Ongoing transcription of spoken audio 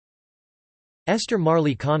Esther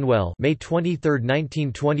Marley Conwell (May 23,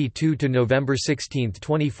 1922 to November 16,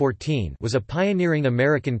 2014) was a pioneering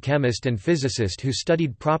American chemist and physicist who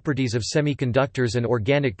studied properties of semiconductors and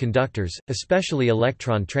organic conductors, especially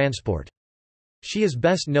electron transport. She is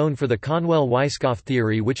best known for the Conwell-Weisskopf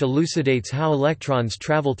theory, which elucidates how electrons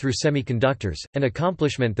travel through semiconductors, an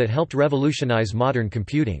accomplishment that helped revolutionize modern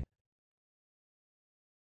computing.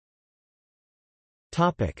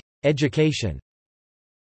 Topic: Education.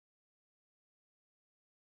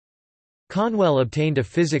 Conwell obtained a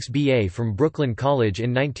physics BA from Brooklyn College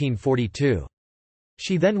in 1942.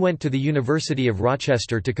 She then went to the University of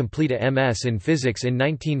Rochester to complete a MS in physics in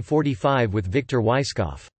 1945 with Victor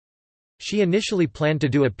Weisskopf. She initially planned to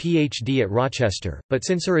do a PhD at Rochester, but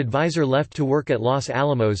since her advisor left to work at Los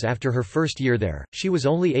Alamos after her first year there, she was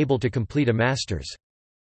only able to complete a master's.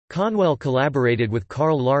 Conwell collaborated with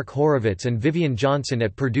Carl Lark Horowitz and Vivian Johnson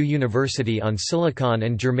at Purdue University on silicon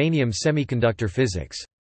and germanium semiconductor physics.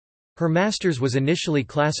 Her master's was initially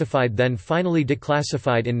classified, then finally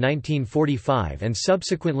declassified in 1945, and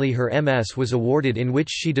subsequently her MS was awarded, in which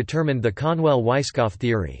she determined the Conwell-Weisskopf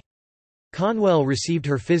theory. Conwell received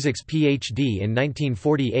her physics PhD in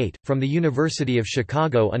 1948, from the University of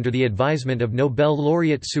Chicago under the advisement of Nobel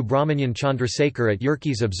laureate Subramanian Chandrasekhar at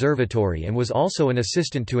Yerkes Observatory, and was also an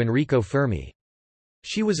assistant to Enrico Fermi.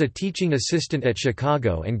 She was a teaching assistant at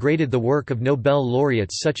Chicago and graded the work of Nobel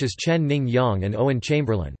laureates such as Chen-Ning Yang and Owen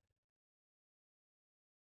Chamberlain.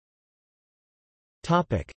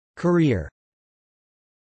 Career.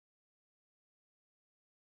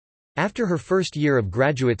 After her first year of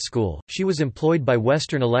graduate school, she was employed by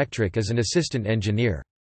Western Electric as an assistant engineer.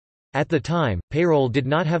 At the time, payroll did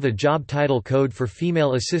not have a job title code for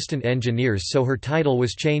female assistant engineers, so her title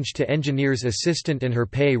was changed to engineer's assistant and her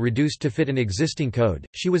pay reduced to fit an existing code.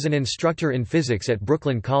 She was an instructor in physics at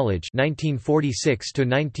Brooklyn College 1946 to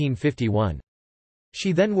 1951.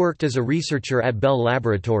 She then worked as a researcher at Bell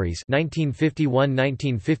Laboratories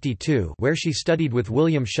 1951–1952, where she studied with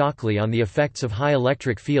William Shockley on the effects of high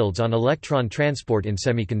electric fields on electron transport in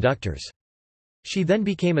semiconductors. She then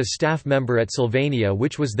became a staff member at Sylvania,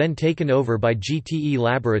 which was then taken over by GTE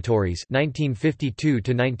Laboratories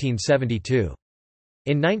 1952–1972.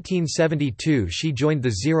 In 1972 she joined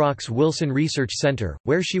the Xerox Wilson Research Center,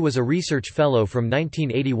 where she was a research fellow from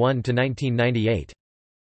 1981 to 1998.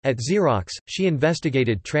 At Xerox, she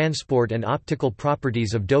investigated transport and optical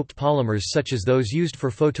properties of doped polymers such as those used for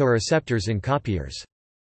photoreceptors in copiers.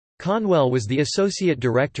 Conwell was the associate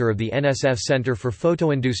director of the NSF Center for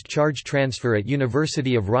Photoinduced Charge Transfer at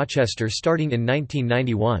University of Rochester starting in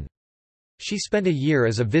 1991. She spent a year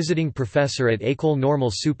as a visiting professor at École Normale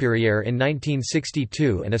Supérieure in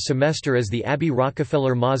 1962 and a semester as the Abby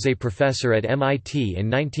Rockefeller Maze Professor at MIT in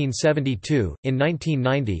 1972. In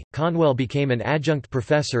 1990, Conwell became an adjunct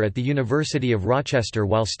professor at the University of Rochester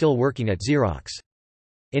while still working at Xerox.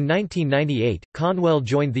 In 1998, Conwell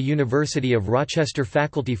joined the University of Rochester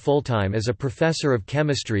faculty full-time as a professor of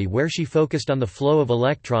chemistry, where she focused on the flow of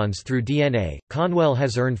electrons through DNA. Conwell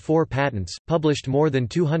has earned 4 patents, published more than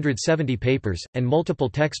 270 papers, and multiple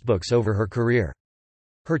textbooks over her career.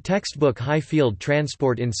 Her textbook High Field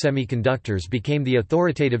Transport in Semiconductors became the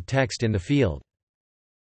authoritative text in the field.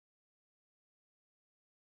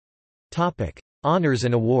 Honors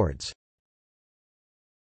and awards.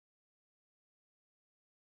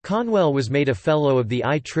 Conwell was made a Fellow of the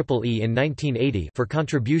IEEE in 1980 for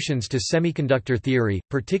contributions to semiconductor theory,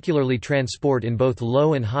 particularly transport in both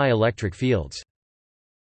low and high electric fields.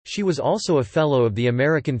 She was also a Fellow of the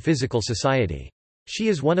American Physical Society. She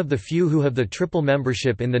is one of the few who have the triple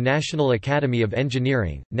membership in the National Academy of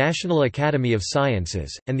Engineering, National Academy of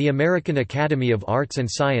Sciences, and the American Academy of Arts and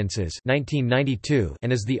Sciences 1992,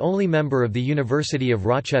 and is the only member of the University of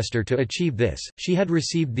Rochester to achieve this. She had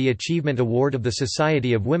received the Achievement Award of the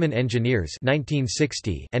Society of Women Engineers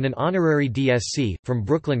 1960 and an honorary DSc from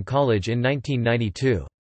Brooklyn College in 1992.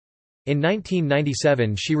 In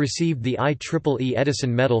 1997 she received the IEEE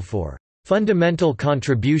Edison Medal for fundamental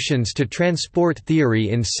contributions to transport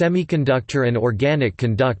theory in semiconductor and organic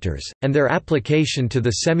conductors, and their application to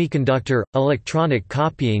the semiconductor, electronic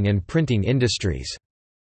copying and printing industries.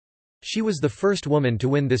 She was the first woman to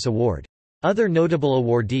win this award. Other notable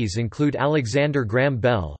awardees include Alexander Graham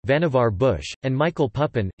Bell, Vannevar Bush, and Michael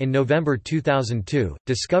Pupin. In November 2002,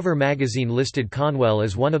 Discover magazine listed Conwell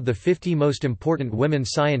as one of the 50 most important women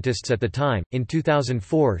scientists at the time. In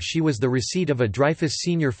 2004, she was the receipt of a Dreyfus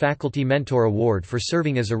Senior Faculty Mentor Award for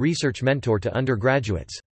serving as a research mentor to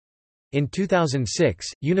undergraduates. In 2006,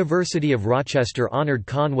 University of Rochester honored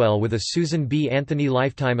Conwell with a Susan B. Anthony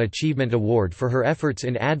Lifetime Achievement Award for her efforts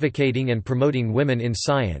in advocating and promoting women in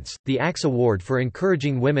science. The ACE Award for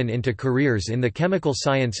encouraging women into careers in the chemical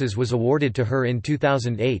sciences was awarded to her in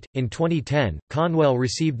 2008. In 2010, Conwell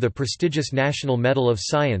received the prestigious National Medal of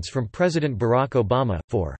Science from President Barack Obama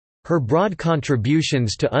for her broad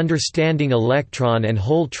contributions to understanding electron and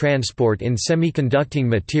hole transport in semiconducting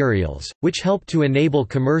materials, which help to enable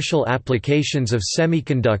commercial applications of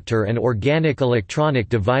semiconductor and organic electronic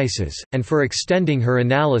devices, and for extending her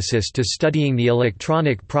analysis to studying the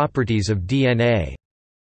electronic properties of DNA.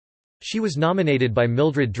 She was nominated by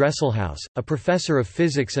Mildred Dresselhaus, a professor of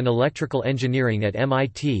physics and electrical engineering at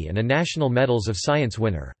MIT and a National Medals of Science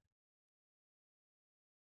winner.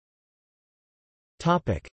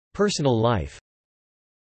 Personal life.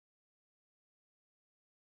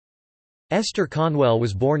 Esther Conwell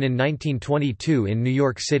was born in 1922 in New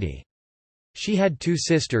York City. She had two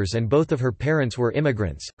sisters and both of her parents were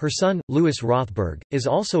immigrants. Her son, Louis Rothberg, is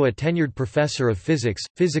also a tenured professor of physics,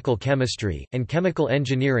 physical chemistry, and chemical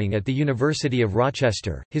engineering at the University of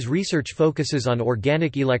Rochester. His research focuses on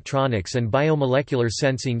organic electronics and biomolecular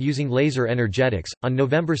sensing using laser energetics. On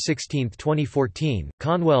November 16, 2014,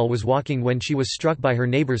 Conwell was walking when she was struck by her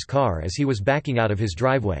neighbor's car as he was backing out of his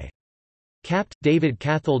driveway. Capt. David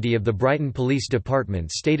Catholdy of the Brighton Police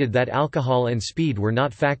Department stated that alcohol and speed were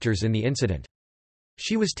not factors in the incident.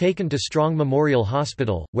 She was taken to Strong Memorial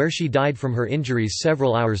Hospital, where she died from her injuries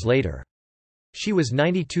several hours later. She was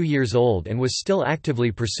 92 years old and was still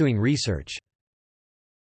actively pursuing research.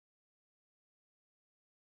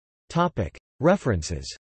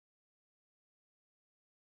 References.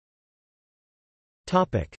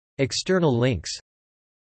 External links.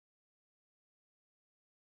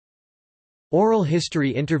 Oral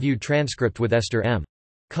history interview transcript with Esther M.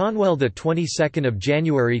 Conwell, the 22nd of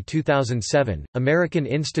January 2007, American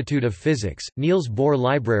Institute of Physics, Niels Bohr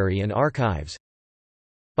Library and Archives.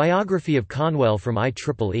 Biography of Conwell from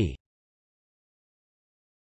IEEE